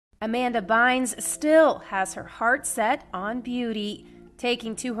Amanda Bynes still has her heart set on beauty.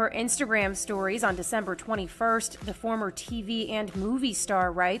 Taking to her Instagram stories on December 21st, the former TV and movie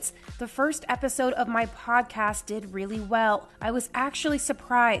star writes, "The first episode of my podcast did really well. I was actually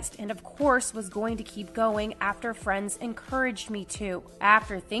surprised and of course was going to keep going after friends encouraged me to.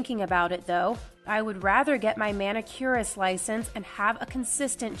 After thinking about it though, I would rather get my manicurist license and have a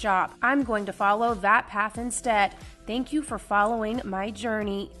consistent job. I'm going to follow that path instead. Thank you for following my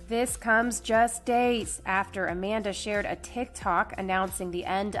journey." This comes just days after Amanda shared a TikTok announcing the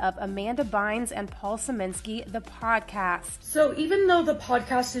end of Amanda Bynes and Paul Szymanski, the podcast. So even though the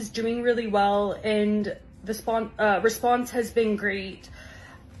podcast is doing really well and the response has been great,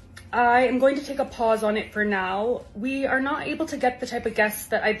 I am going to take a pause on it for now. We are not able to get the type of guests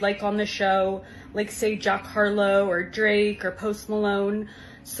that I'd like on the show, like say Jack Harlow or Drake or Post Malone.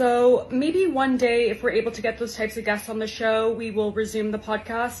 So maybe one day, if we're able to get those types of guests on the show, we will resume the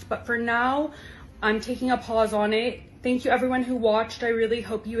podcast. But for now, I'm taking a pause on it. Thank you everyone who watched. I really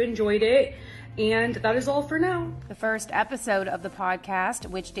hope you enjoyed it. And that is all for now. The first episode of the podcast,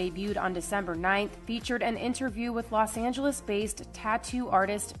 which debuted on December 9th, featured an interview with Los Angeles-based tattoo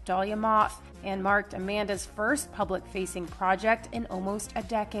artist Dahlia Moth and marked Amanda's first public-facing project in almost a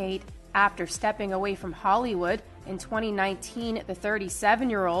decade. After stepping away from Hollywood, in 2019, the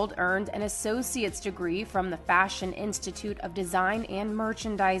 37-year-old earned an associate's degree from the Fashion Institute of Design and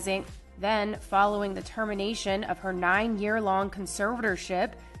Merchandising. Then, following the termination of her 9-year-long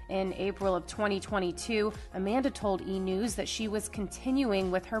conservatorship, in April of 2022, Amanda told E! News that she was continuing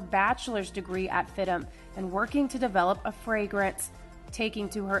with her bachelor's degree at FITM and working to develop a fragrance. Taking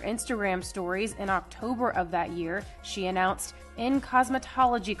to her Instagram stories in October of that year, she announced in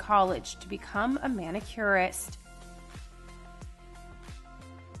cosmetology college to become a manicurist.